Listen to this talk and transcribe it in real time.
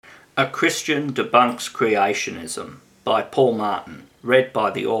A Christian Debunks Creationism by Paul Martin, read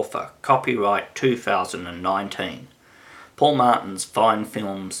by the author, copyright 2019. Paul Martin's Fine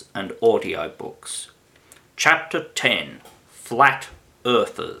Films and Audiobooks. Chapter 10, Flat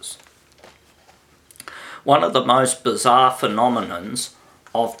Earthers. One of the most bizarre phenomenons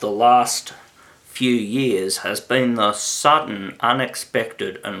of the last few years has been the sudden,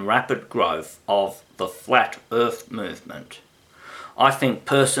 unexpected and rapid growth of the Flat Earth movement. I think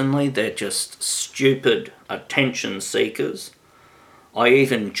personally they're just stupid attention seekers. I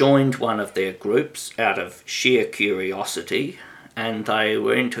even joined one of their groups out of sheer curiosity, and they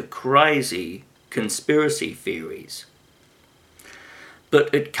were into crazy conspiracy theories.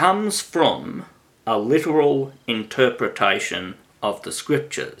 But it comes from a literal interpretation of the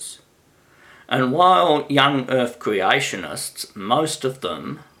scriptures. And while young earth creationists, most of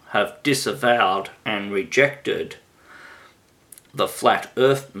them, have disavowed and rejected the Flat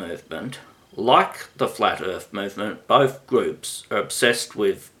Earth movement, like the Flat Earth movement, both groups are obsessed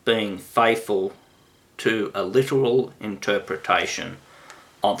with being faithful to a literal interpretation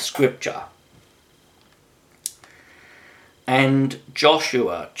of Scripture. And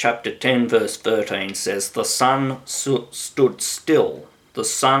Joshua chapter 10 verse 13 says, "The sun stood still, the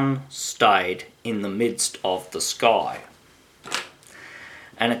sun stayed in the midst of the sky."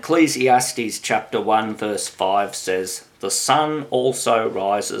 And Ecclesiastes chapter 1 verse 5 says, "The sun also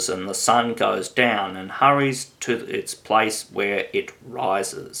rises and the sun goes down and hurries to its place where it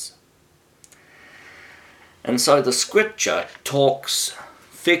rises." And so the scripture talks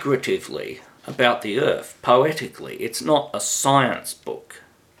figuratively about the earth, poetically. It's not a science book.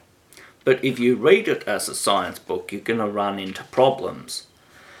 But if you read it as a science book, you're going to run into problems.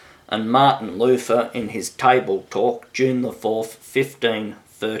 And Martin Luther, in his table talk, June the 4th,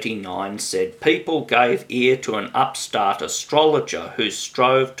 1539, said, "People gave ear to an upstart astrologer who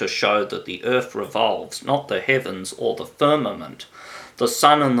strove to show that the earth revolves, not the heavens or the firmament, the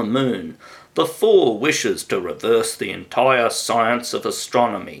sun and the moon. The fool wishes to reverse the entire science of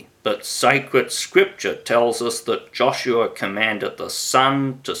astronomy, but sacred scripture tells us that Joshua commanded the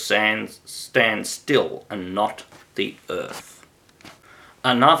sun to stand still and not the earth."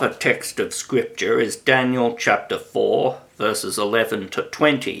 Another text of scripture is Daniel chapter 4 verses 11 to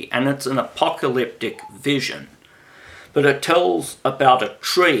 20, and it's an apocalyptic vision. But it tells about a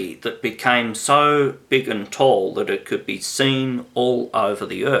tree that became so big and tall that it could be seen all over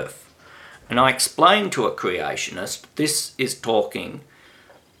the earth. And I explained to a creationist, this is talking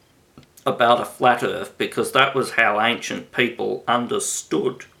about a flat earth because that was how ancient people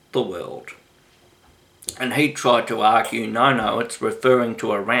understood the world. And he tried to argue, no, it's referring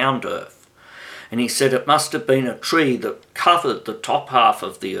to a round earth. And he said it must have been a tree that covered the top half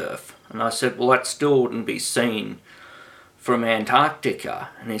of the earth. And I said, well, that still wouldn't be seen from Antarctica.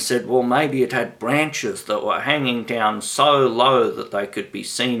 And he said, well, maybe it had branches that were hanging down so low that they could be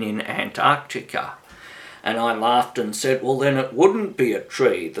seen in Antarctica. And I laughed and said, well, then it wouldn't be a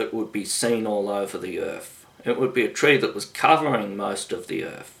tree that would be seen all over the earth. It would be a tree that was covering most of the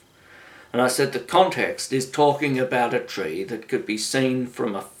earth. And I said the context is talking about a tree that could be seen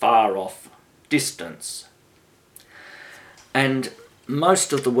from a far off distance. And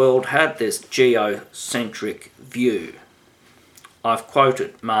most of the world had this geocentric view. I've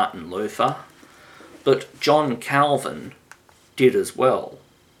quoted Martin Luther, but John Calvin did as well.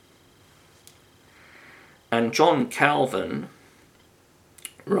 And John Calvin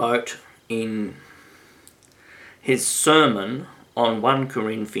wrote in his sermon on 1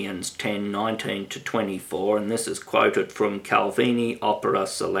 Corinthians 10, 19 to 24, and this is quoted from Calvini Opera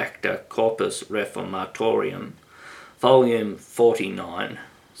Selecta Corpus Reformatorium, volume 49,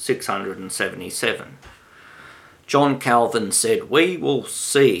 677. John Calvin said, "We will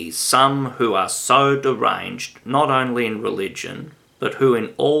see some who are so deranged, not only in religion, but who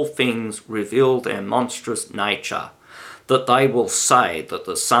in all things reveal their monstrous nature, that they will say that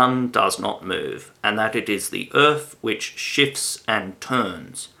the sun does not move, and that it is the earth which shifts and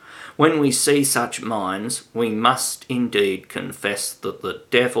turns. When we see such minds, we must indeed confess that the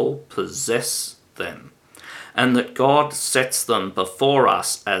devil possesses them, and that God sets them before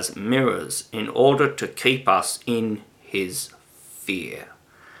us as mirrors in order to keep us in his fear."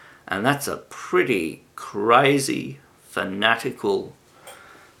 And that's a pretty crazy, fanatical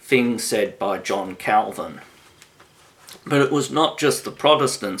thing said by John Calvin. But it was not just the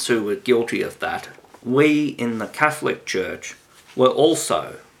Protestants who were guilty of that. We in the Catholic Church were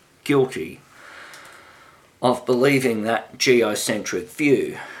also guilty of believing that geocentric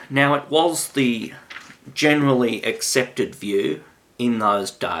view. Now, it was the generally accepted view in those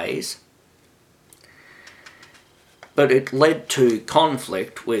days, but it led to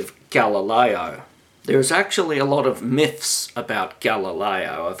conflict with Galileo. There's actually a lot of myths about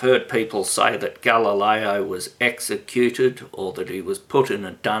Galileo. I've heard people say that Galileo was executed or that he was put in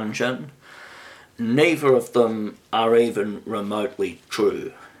a dungeon. Neither of them are even remotely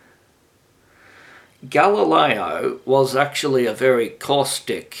true. Galileo was actually a very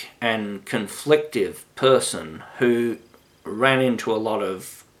caustic and conflictive person who ran into a lot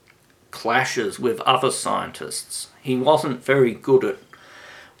of clashes with other scientists. He wasn't very good at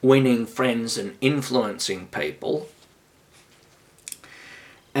winning friends and influencing people.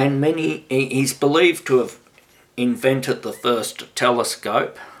 And he's believed to have invented the first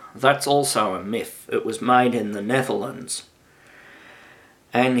telescope. That's also a myth. It was made in the Netherlands.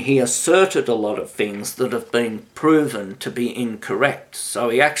 And he asserted a lot of things that have been proven to be incorrect. So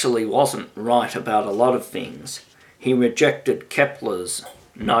he actually wasn't right about a lot of things. He rejected Kepler's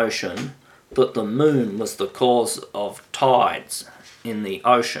notion that the moon was the cause of tides in the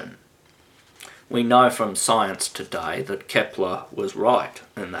ocean. We know from science today that Kepler was right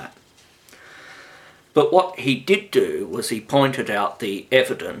in that. But what he did do was he pointed out the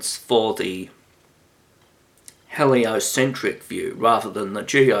evidence for the heliocentric view rather than the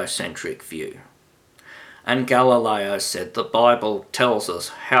geocentric view. And Galileo said the Bible tells us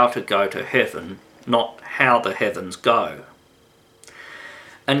how to go to heaven, not how the heavens go.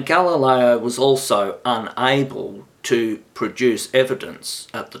 And Galileo was also unable to produce evidence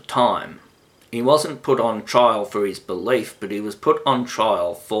at the time. He wasn't put on trial for his belief, but he was put on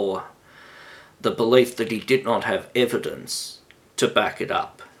trial for the belief that he did not have evidence to back it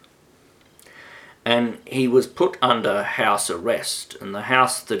up. And he was put under house arrest, and the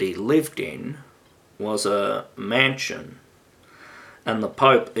house that he lived in was a mansion. And the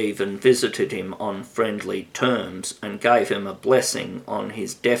Pope even visited him on friendly terms and gave him a blessing on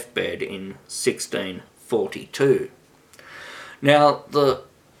his deathbed in 1642. Now, the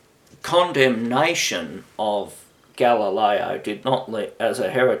condemnation of Galileo did not as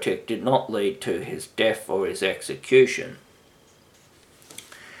a heretic did not lead to his death or his execution.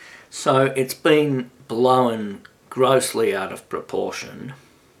 So it's been blown grossly out of proportion.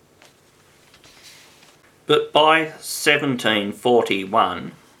 But by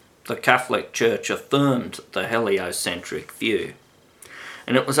 1741, the Catholic Church affirmed the heliocentric view.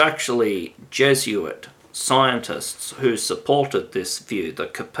 And it was actually Jesuit scientists who supported this view, the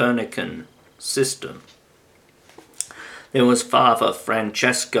Copernican system. There was Father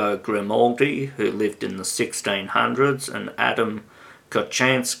Francesco Grimaldi, who lived in the 1600s, and Adam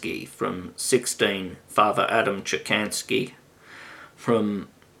Kochanski Father Adam Kochanski from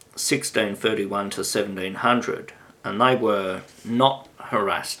 1631 to 1700, and they were not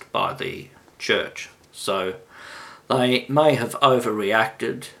harassed by the church. So they may have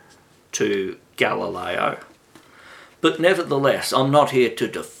overreacted to Galileo, but nevertheless, I'm not here to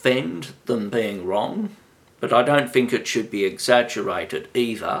defend them being wrong, but I don't think it should be exaggerated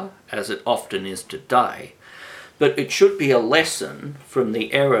either, as it often is today. But it should be a lesson from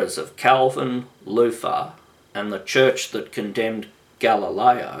the errors of Calvin, Luther, and the church that condemned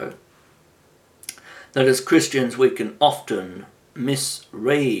Galileo, that as Christians we can often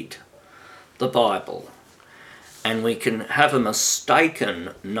misread the Bible, and we can have a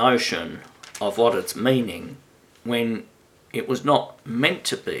mistaken notion of what it's meaning when it was not meant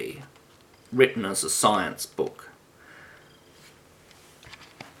to be written as a science book.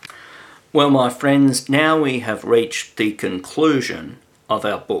 Well, my friends, now we have reached the conclusion of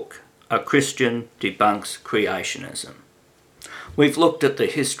our book, A Christian Debunks Creationism. We've looked at the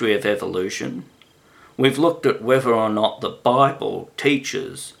history of evolution. We've looked at whether or not the Bible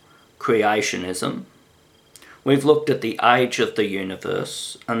teaches creationism. We've looked at the age of the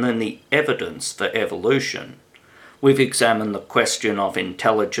universe and then the evidence for evolution. We've examined the question of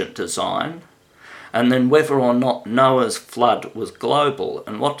intelligent design, and then whether or not Noah's flood was global,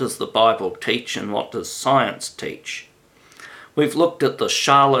 and what does the Bible teach and what does science teach. We've looked at the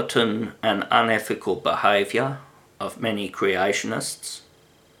charlatan and unethical behaviour of many creationists,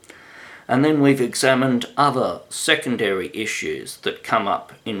 and then we've examined other secondary issues that come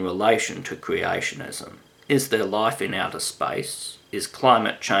up in relation to creationism. Is there life in outer space? Is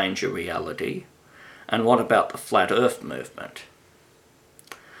climate change a reality? And what about the flat earth movement?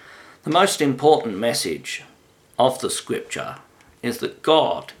 The most important message of the scripture is that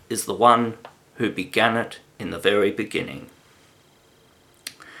God is the one who began it in the very beginning.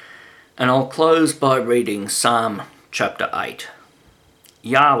 And I'll close by reading Psalm chapter 8.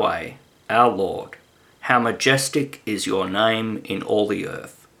 Yahweh, our Lord, how majestic is your name in all the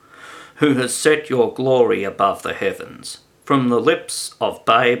earth, who has set your glory above the heavens. From the lips of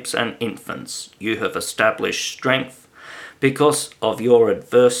babes and infants you have established strength because of your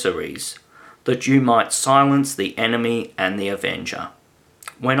adversaries, that you might silence the enemy and the avenger.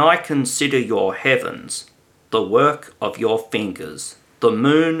 When I consider your heavens, the work of your fingers, the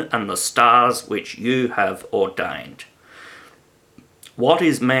moon and the stars which you have ordained. What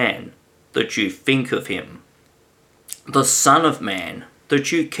is man, that you think of him? The Son of Man,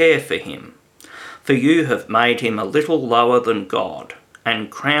 that you care for him? For you have made him a little lower than God,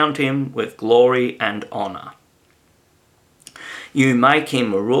 and crowned him with glory and honour. You make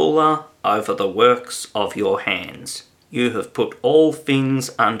him ruler over the works of your hands. You have put all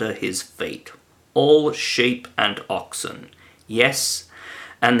things under his feet, all sheep and oxen, yes,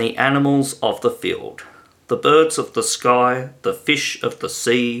 and the animals of the field, the birds of the sky, the fish of the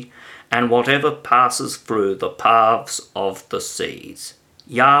sea, and whatever passes through the paths of the seas.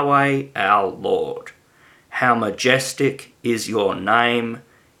 Yahweh our Lord, how majestic is your name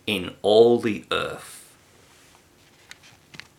in all the earth.